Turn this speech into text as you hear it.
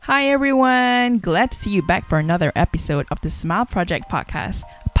Hi everyone! Glad to see you back for another episode of the Smile Project podcast,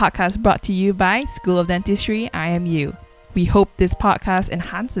 a podcast brought to you by School of Dentistry, IMU. We hope this podcast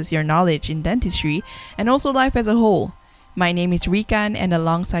enhances your knowledge in dentistry and also life as a whole. My name is Rikan and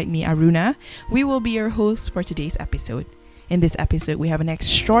alongside me Aruna, we will be your hosts for today's episode. In this episode, we have an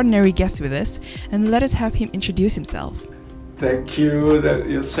extraordinary guest with us and let us have him introduce himself. Thank you, that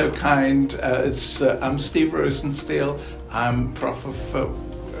you're so kind. I'm Steve Rosenstiel. I'm Prof of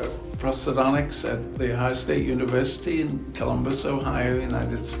Prosthodontics at The Ohio State University in Columbus, Ohio,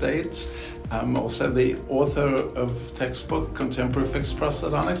 United States. I'm also the author of textbook Contemporary Fixed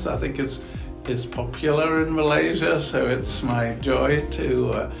Prosthodontics. I think it's popular in Malaysia, so it's my joy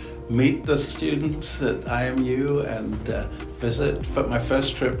to meet the students at IMU and visit for my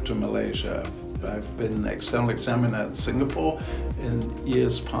first trip to Malaysia. I've been external examiner at Singapore in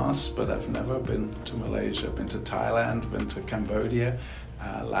years past, but I've never been to Malaysia. I've been to Thailand, been to Cambodia,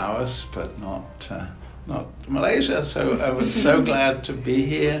 Laos, but not Malaysia. So I was so glad to be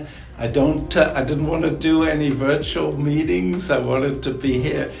here. I didn't want to do any virtual meetings. I wanted to be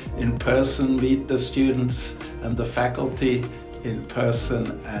here in person, meet the students and the faculty in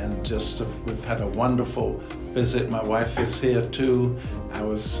person, and we've had a wonderful visit. My wife is here too. I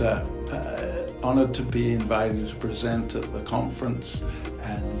was honored to be invited to present at the conference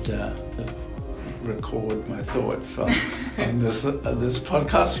and record my thoughts on this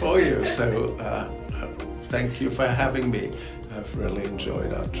podcast for you. So thank you for having me. I've really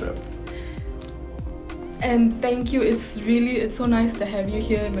enjoyed our trip. And thank you. It's so nice to have you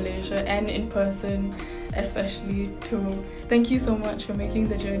here in Malaysia and in person, especially too. Thank you so much for making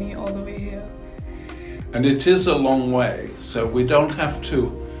the journey all the way here. And it is a long way, so we don't have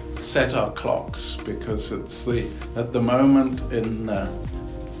to set our clocks because at the moment in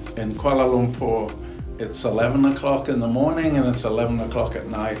Kuala Lumpur it's 11 o'clock in the morning and it's 11 o'clock at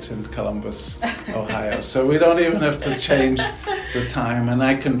night in Columbus, Ohio. So we don't even have to change the time, and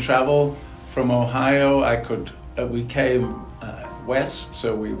I can travel from Ohio. We came west,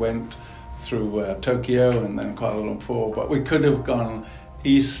 so we went through Tokyo and then Kuala Lumpur, but we could have gone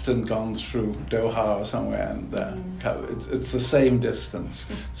east and gone through Doha or somewhere, and it's the same distance.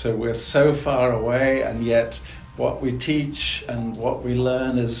 So we're so far away, and yet what we teach and what we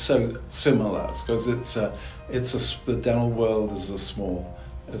learn is so similar, because the dental world is a small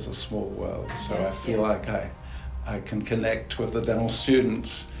world. So I feel like I can connect with the dental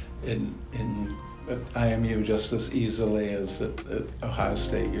students at IMU just as easily as at Ohio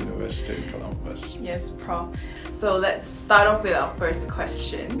State University in Columbus. Yes, Prof. So let's start off with our first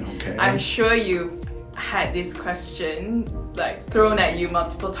question. Okay. I'm sure you've had this question thrown at you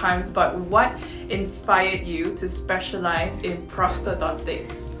multiple times, but what inspired you to specialize in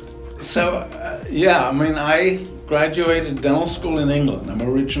prosthodontics? So, I graduated dental school in England. I'm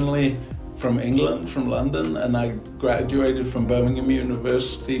originally from England, from London, and I graduated from Birmingham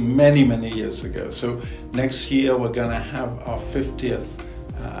University many, many years ago. So next year we're going to have our 50th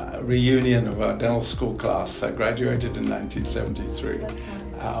reunion of our dental school class. I graduated in 1973.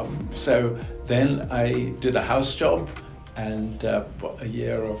 So then I did a house job and a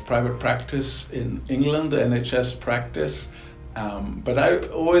year of private practice in England, NHS practice. But I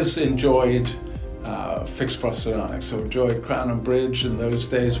always enjoyed fixed prosthodontics. So enjoyed crown and bridge. In those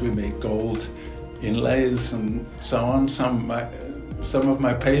days we made gold inlays and so on. Some of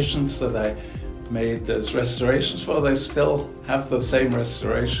my patients that I made those restorations for, they still have the same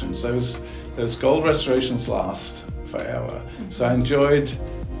restorations. Those gold restorations last forever. So I enjoyed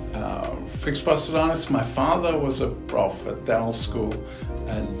fixed prosthodontics. My father was a prof at dental school,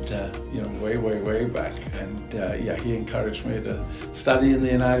 and way back, and he encouraged me to study in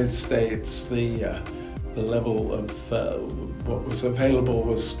the United States. The level of what was available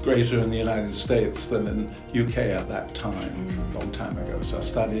was greater in the United States than in UK at that time, a long time ago. So I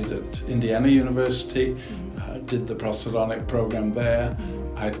studied at Indiana University, did the prosthodontic program there.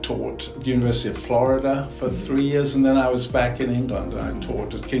 I taught at the University of Florida for 3 years, and then I was back in England, and I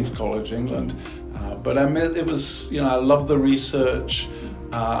taught at King's College, England. But I love the research,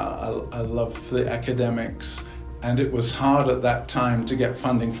 I love the academics, and it was hard at that time to get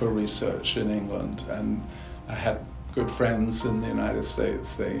funding for research in England. And I had good friends in the United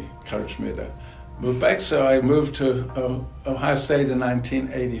States. They encouraged me to move back. So I moved to Ohio State in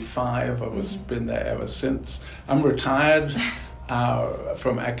 1985. I've been there ever since. I'm retired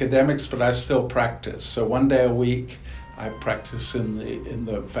from academics, but I still practice. So one day a week I practice in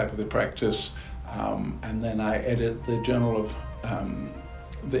the faculty practice, and then I edit the Journal of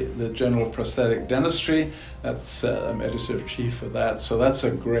the Journal of Prosthetic Dentistry. That's I'm editor-in-chief of that. So that's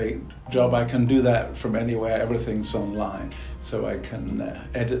a great job. I can do that from anywhere. Everything's online. So I can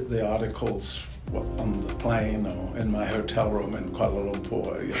edit the articles on the plane or in my hotel room in Kuala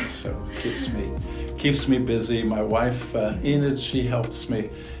Lumpur. You know, so it keeps me busy. My wife, Enid, she helps me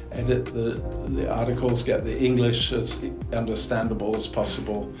edit the articles, get the English as understandable as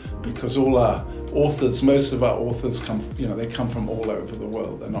possible, because all our authors, most of our authors come from all over the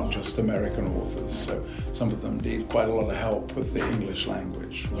world. They're not just American authors, so some of them need quite a lot of help with the English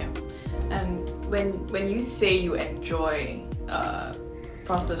language. Yeah. And when you say you enjoy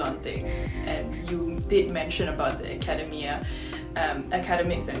prosthodontics, and you did mention about the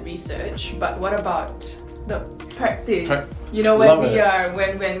academics and research, but what about the practice?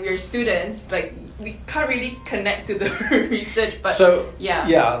 When we're students, like, we can't really connect to the research, but so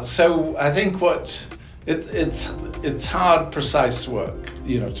I think it's hard, precise work,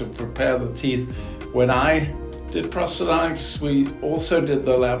 to prepare the teeth. When I did prosthodontics, we also did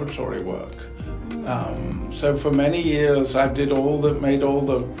the laboratory work. So for many years I made all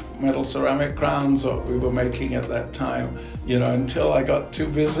the metal ceramic crowns that we were making at that time, until I got too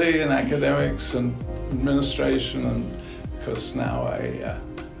busy in academics and administration, and because now I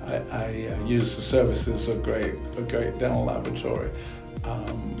use the services of a great dental laboratory.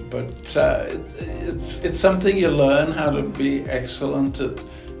 But it's something you learn how to be excellent at.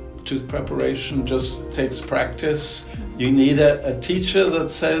 Tooth preparation just takes practice. You need a teacher that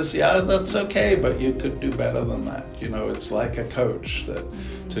says, yeah, that's okay, but you could do better than that. It's like a coach to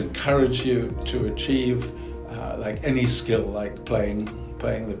encourage you to achieve like any skill, like playing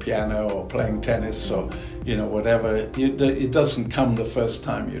the piano or playing tennis or whatever. It doesn't come the first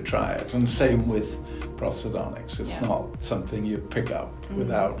time you try it. And same with prosthodontics. It's not something you pick up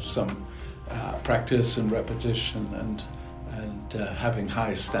without some practice and repetition and having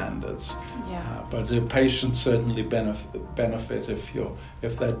high standards. But the patients certainly benefit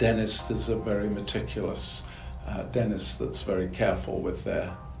if their dentist is a very meticulous dentist that's very careful with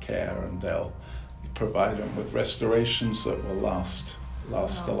their care, and they'll provide them with restorations that will last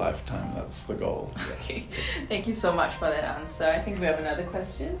a lifetime. That's the goal. Okay. Thank you so much for that answer. I think we have another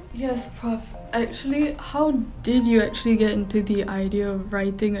question. Yes, Prof. Actually, how did you actually get into the idea of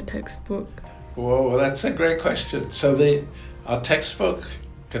writing a textbook? Whoa, that's a great question. So our textbook,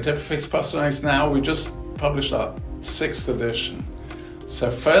 Contemporary Fixed Prosthodontics, now we just published our 6th edition. So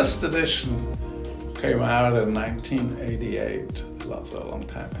first edition came out in 1988. That's a long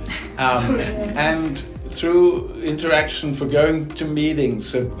time. And through interaction for going to meetings,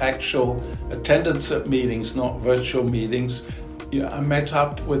 so actual attendance at meetings, not virtual meetings, I met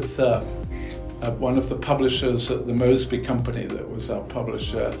up with one of the publishers at the Mosby Company that was our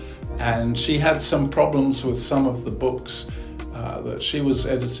publisher, and she had some problems with some of the books that she was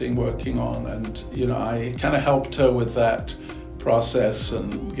working on, and I kind of helped her with that process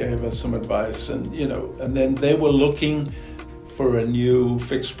and gave her some advice, and and then they were looking for a new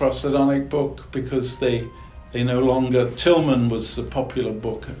fixed prosthodontic book because they no longer, Tillman was the popular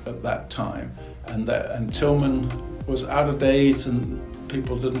book at that time, and Tillman was out of date and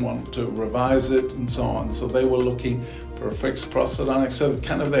people didn't want to revise it and so on, so they were looking for a fixed prosthodontic. So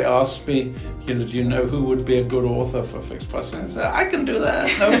they asked me, do you know who would be a good author for fixed prosthodontic? I said, I can do that,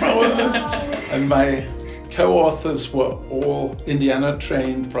 no problem. And my co-authors were all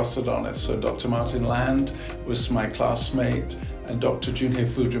Indiana-trained prosthodontists. So Dr. Martin Land was my classmate, and Dr. Junhei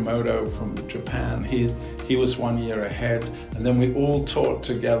Fujimoto from Japan, he was 1 year ahead. And then we all taught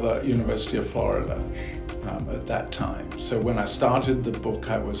together at University of Florida at that time. So when I started the book,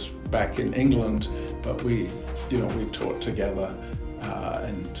 I was back in England, but we taught together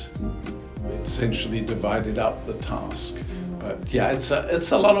and essentially divided up the task. But yeah, it's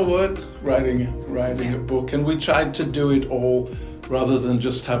a lot of work writing a book, and we tried to do it all rather than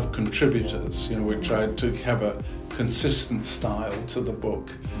just have contributors. We tried to have a consistent style to the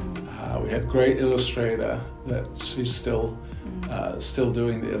book. We had a great illustrator that she's still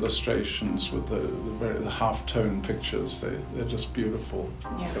doing the illustrations with the half-tone pictures. They're just beautiful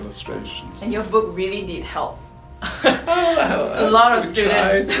illustrations. And your book really did help a lot of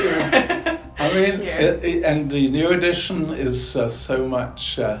students. I mean, and the new edition is so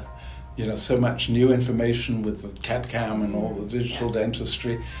much new information with the CAD/CAM and all the digital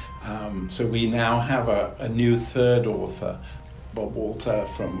dentistry. So we now have a new third author, Bob Walter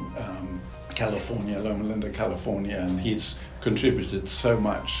from California, Loma Linda, California, and he's contributed so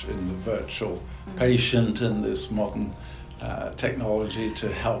much in the virtual patient and this modern technology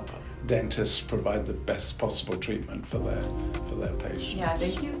to help dentists provide the best possible treatment for their patients. Yeah,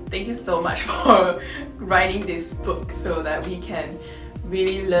 thank you so much for writing this book so that we can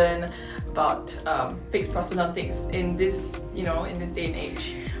really learn about fixed prosthodontics in this, in this day and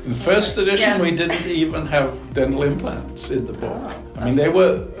age? In the first edition, we didn't even have dental implants in the book. I mean, they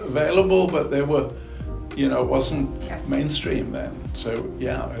were available, but they were, it wasn't mainstream then. So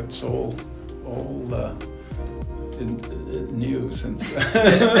it's all new since.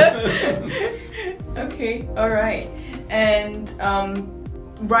 Okay, all right. And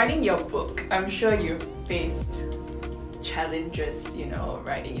writing your book, I'm sure you've faced challenges,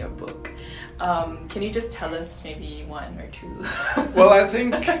 writing your book. Can you just tell us maybe one or two? Well, I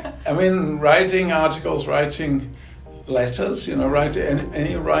think, writing articles, writing letters,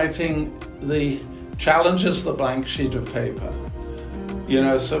 writing the challenges the blank sheet of paper.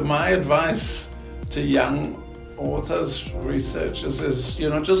 So my advice to young authors, researchers is,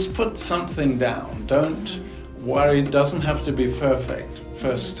 just put something down. Don't worry, it doesn't have to be perfect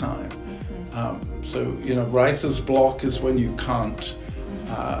first time. Writer's block is when you can't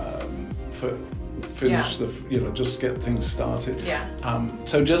finish just get things started.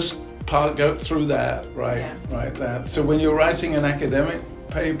 So just go through that, write that. So when you're writing an academic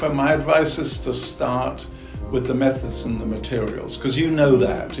paper, my advice is to start with the methods and the materials, because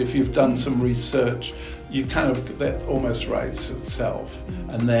that if you've done some research, that almost writes itself,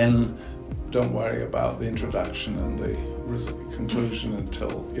 and then don't worry about the introduction and the conclusion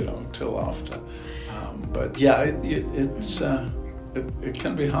until after. It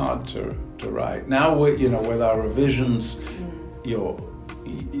can be hard to write. Now with our revisions,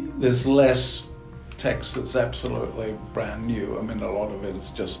 there's less text that's absolutely brand new. A lot of it is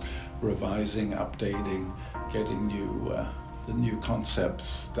just revising, updating, getting the new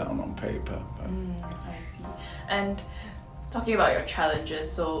concepts down on paper. I see. And talking about your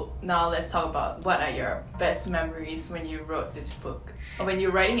challenges, so now let's talk about what are your best memories when you wrote this book, or when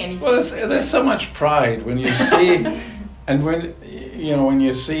you're writing anything. Well, there's so much pride when you see, and when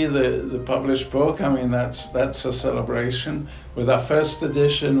you see the published book. That's a celebration. With our first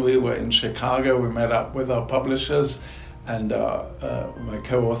edition, we were in Chicago. We met up with our publishers, and my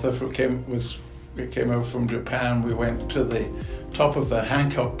co-author came over from Japan. We went to the top of the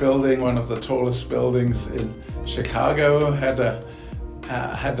Hancock Building, one of the tallest buildings in Chicago. Had a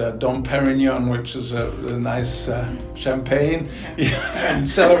Dom Perignon, which is a nice champagne, and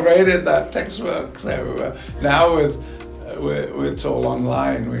celebrated that textbook. So now it's all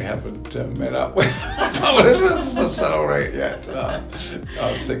online. We haven't met up with publishers to celebrate yet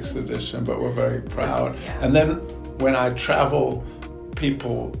our sixth edition, but we're very proud. And then when I travel,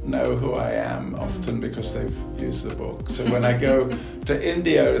 people know who I am often because they've used the book. So when I go to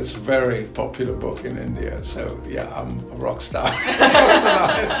India, it's a very popular book in India. So I'm a rock star.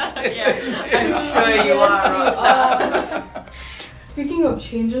 I'm sure you are a rock star. Speaking of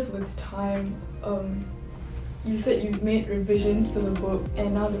changes with time, you said you've made revisions to the book,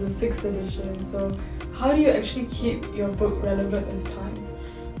 and now there's a sixth edition. So how do you actually keep your book relevant with time?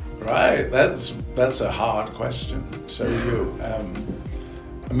 Right, that's a hard question. So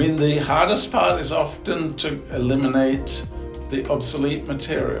the hardest part is often to eliminate the obsolete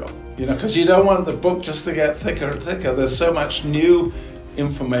material, because you don't want the book just to get thicker and thicker. There's so much new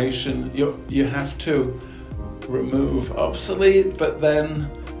information. You have to remove obsolete, but then,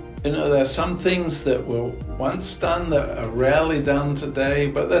 there's some things that were once done that are rarely done today,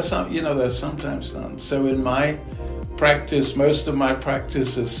 but they're sometimes done. So in my practice, most of my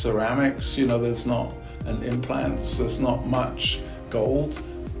practice is ceramics. There's not, and implants, there's not much gold,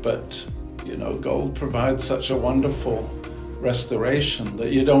 but gold provides such a wonderful restoration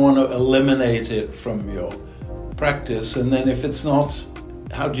that you don't want to eliminate it from your practice. And then if it's not,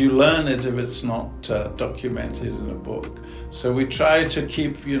 how do you learn it if it's not documented in a book? So we try to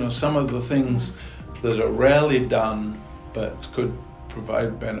keep some of the things that are rarely done but could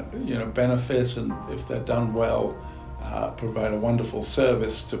provide benefit, and if they're done well, provide a wonderful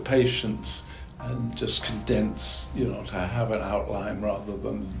service to patients, and just condense, to have an outline rather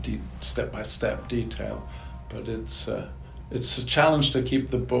than step-by-step detail. But it's a challenge to keep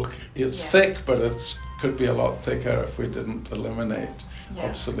the book. It's thick, but it could be a lot thicker if we didn't eliminate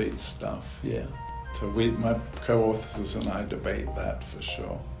obsolete stuff. So my co-authors and I debate that for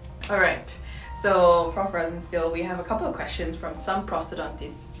sure. All right. So, Prof Rosenstiel, we have a couple of questions from some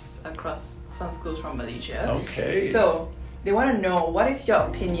prosthodontists across some schools from Malaysia. Okay. So, they want to know, what is your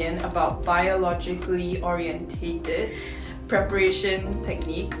opinion about biologically orientated preparation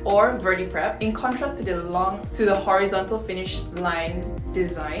technique, or vertiprep, in contrast to the horizontal finish line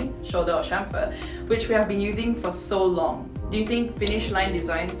design, shoulder or chamfer, which we have been using for so long? Do you think finish line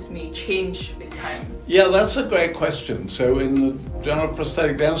designs may change with time? Yeah, that's a great question. So in the Journal of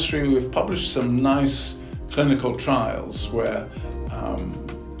Prosthetic Dentistry, we've published some nice clinical trials where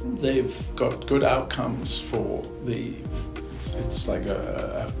they've got good outcomes for it's like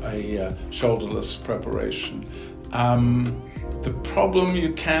a shoulderless preparation. The problem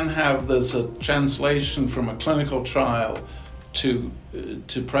you can have, there's a translation from a clinical trial to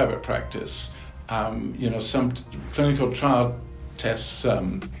private practice. Some clinical trial tests,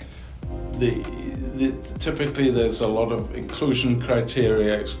 typically there's a lot of inclusion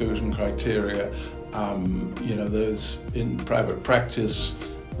criteria, exclusion criteria. There's in private practice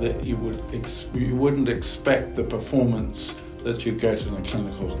that you wouldn't expect the performance that you get in a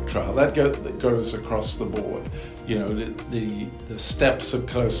clinical trial. That goes across the board. The steps are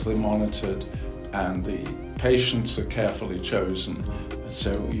closely monitored and the patients are carefully chosen.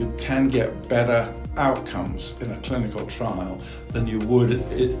 So you can get better outcomes in a clinical trial than you would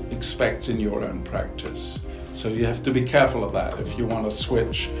expect in your own practice. So you have to be careful of that if you want to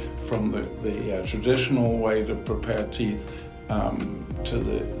switch from the traditional way to prepare teeth to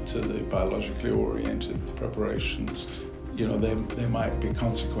the biologically oriented preparations. There might be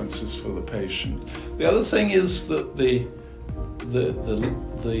consequences for the patient. The other thing is that the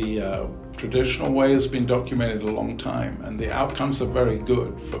traditional way has been documented a long time, and the outcomes are very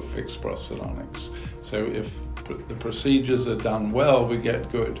good for fixed prosthodontics. So if the procedures are done well, we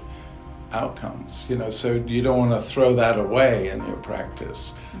get good outcomes. So you don't want to throw that away in your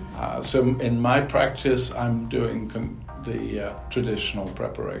practice. So in my practice, I'm doing the traditional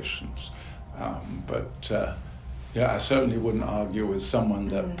preparations, I certainly wouldn't argue with someone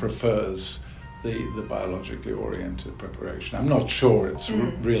that prefers the biologically oriented preparation. I'm not sure it's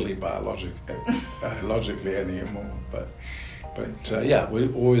really biologically anymore, but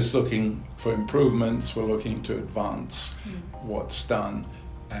we're always looking for improvements. We're looking to advance what's done,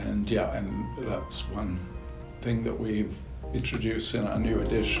 and that's one thing that we've introduced in our new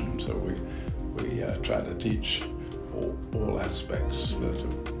edition. So we try to teach all aspects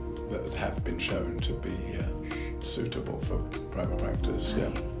that have been shown to be suitable for private practice.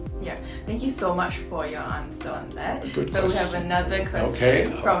 Yeah, thank you so much for your answer on that. Good so question. We have another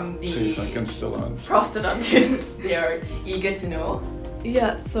question from the see if I can still answer. prosthodontists. They are eager to know.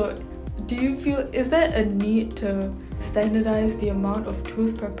 Yeah, so do you feel, is there a need to standardize the amount of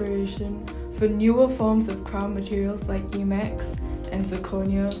tooth preparation for newer forms of crown materials like Emax and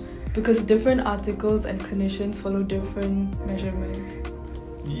zirconia, because different articles and clinicians follow different measurements?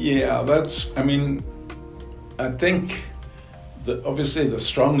 Yeah, I think that obviously the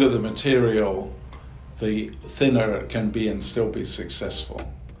stronger the material, the thinner it can be and still be successful.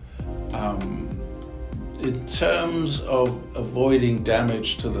 In terms of avoiding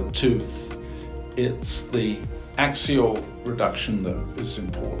damage to the tooth, it's the axial reduction that is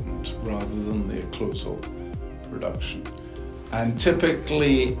important rather than the occlusal reduction. And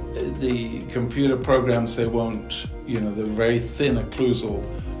typically the computer programs, they won't, the very thin occlusal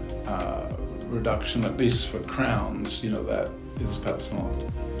reduction, at least for crowns, that is perhaps not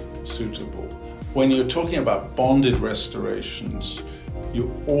suitable. When you're talking about bonded restorations, you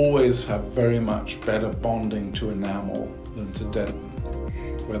always have very much better bonding to enamel than to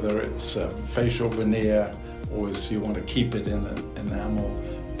dentin. Whether it's facial veneer, or if you want to keep it in an enamel,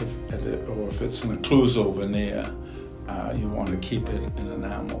 or if it's an occlusal veneer, you want to keep it in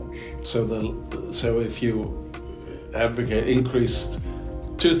enamel. So if you advocate increased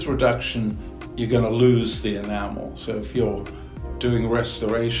tooth reduction, you're going to lose the enamel. So if you're doing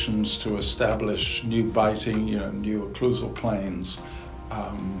restorations to establish new biting, new occlusal planes,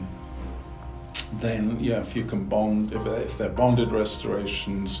 then if you can bond, if they're bonded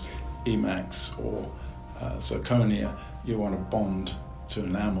restorations, Emax or zirconia, you want to bond to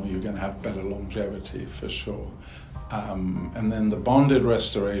enamel, you're going to have better longevity for sure. And then the bonded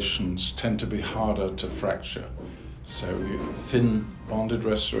restorations tend to be harder to fracture. So thin bonded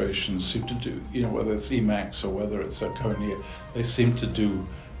restorations seem to do, whether it's Emax or whether it's zirconia, they seem to do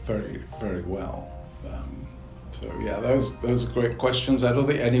very, very well. Those are great questions. I don't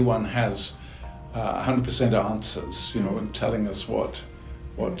think anyone has 100% answers, in telling us what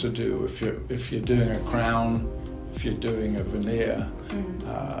to do. If you're doing a crown, if you're doing a veneer,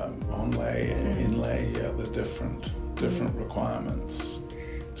 onlay, inlay, they're different requirements.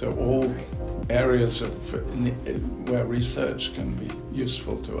 So all areas where research can be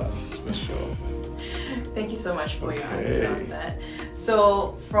useful to us, for sure. Thank you so much for your answer on that.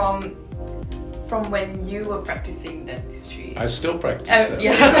 So from when you were practicing dentistry, I still practice that.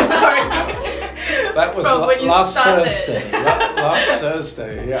 Yeah, sorry. That was last Thursday. Last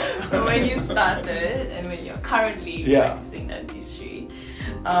Thursday, yeah. From when you started and when you're currently practicing dentistry,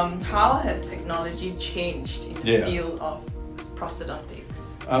 how has technology changed in the field of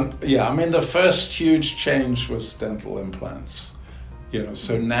prosthodontics? The first huge change was dental implants.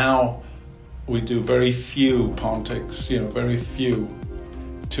 So now we do very few pontics, very few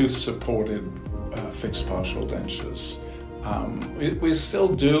tooth-supported fixed partial dentures. We still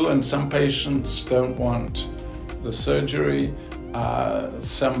do, and some patients don't want the surgery. The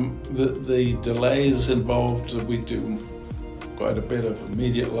delays involved, we do quite a bit of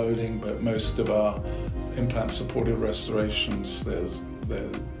immediate loading, but most of our implant-supported restorations, there's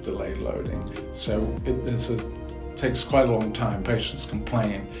delayed loading. So it takes quite a long time. Patients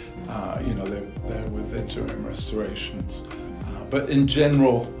complain, they're with interim restorations. But in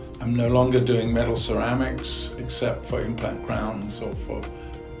general, I'm no longer doing metal ceramics except for implant crowns or for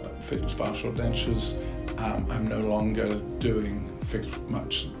fixed partial dentures. I'm no longer doing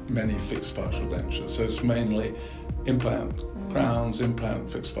many fixed partial dentures. So it's mainly implant crowns, implant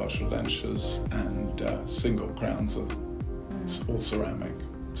fixed partial dentures, and single crowns are all ceramic.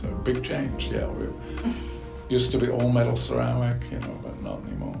 So big change, yeah. We used to be all metal ceramic, but not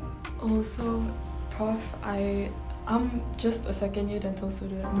anymore. Also, Prof, I'm just a second-year dental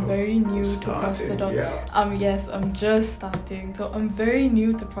student. I'm very new to prosthodontics. Yeah. Yes, I'm just starting. So I'm very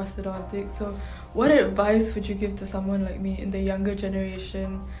new to prosthodontics. So what advice would you give to someone like me in the younger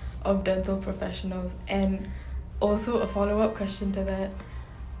generation of dental professionals? And also a follow-up question to that,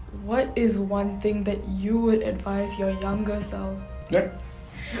 what is one thing that you would advise your younger self? Yeah.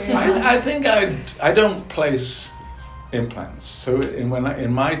 I think I don't place implants. So in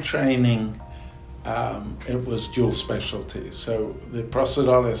my training, it was dual specialty. So the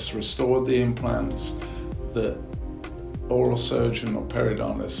prosthodontist restored the implants, the oral surgeon or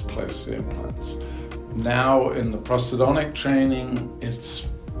periodontist placed the implants. Now in the prosthodontic training, it's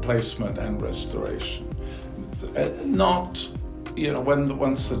placement and restoration. Not,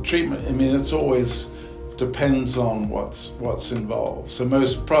 once the treatment, it's always depends on what's involved. So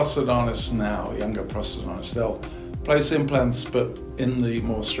most prosthodontists now, younger prosthodontists, they'll place implants, but in the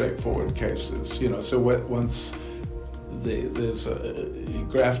more straightforward cases, so once there's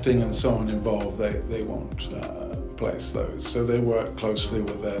grafting and so on involved, they won't place those. So they work closely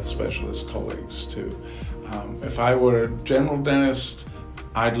with their specialist colleagues too. If I were a general dentist,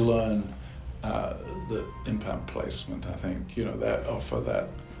 I'd learn the implant placement, I think, that offer that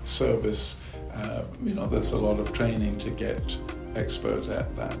service. There's a lot of training to get expert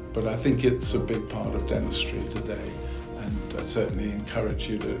at that, but I think it's a big part of dentistry today, and I certainly encourage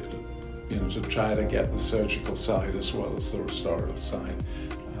you to try to get the surgical side as well as the restorative side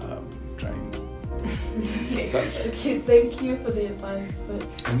trained. Okay, thank you for the advice.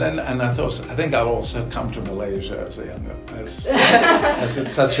 And I think I'll also come to Malaysia as a younger, as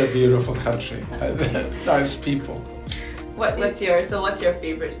it's such a beautiful country, nice people. What's your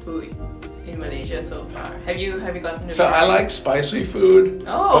favorite food in Malaysia so far? Have you gotten to? So I like spicy food,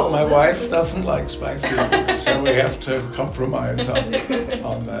 but my wife good. doesn't like spicy food, so we have to compromise on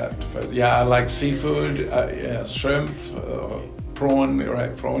that. But yeah, I like seafood, shrimp, prawn,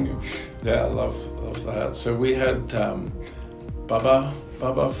 right? Prawn. Yeah, I love that. So we had baba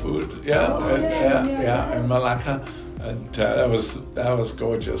food, in Malacca, and that was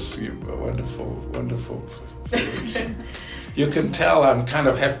gorgeous. Wonderful food. You can tell I'm kind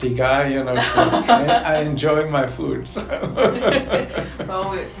of hefty guy, so I enjoy my food. So.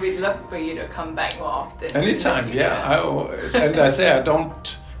 Well, we'd love for you to come back more often. Anytime, yeah. And I say I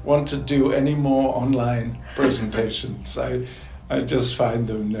don't want to do any more online presentations. I just find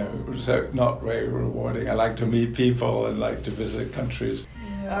them not very rewarding. I like to meet people and like to visit countries.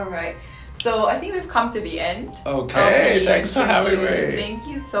 Yeah. All right. So I think we've come to the end. Okay, thanks for having me. Thank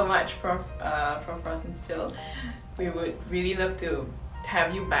you so much, Prof Rosenstiel. We would really love to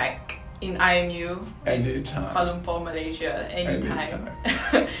have you back in IMU. Anytime. In Kuala Lumpur, Malaysia. Anytime.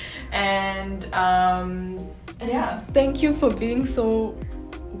 And thank you for being so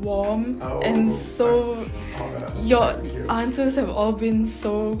warm and so your answers have all been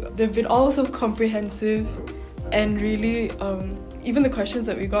they've been all so comprehensive, and really even the questions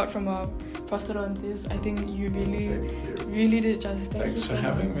that we got from our prosthodontist, I think you really did justice. Thanks for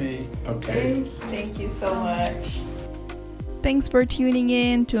having me. Okay. Thank you so much. Thanks for tuning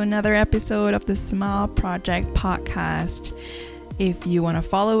in to another episode of the Smile Project podcast. If you want to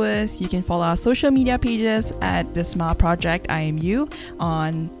follow us, you can follow our social media pages at the Smile Project IMU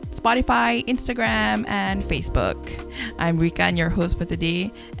on Spotify, Instagram, and Facebook. I'm Rika, your host for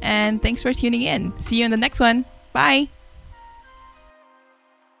today, and thanks for tuning in. See you in the next one. Bye!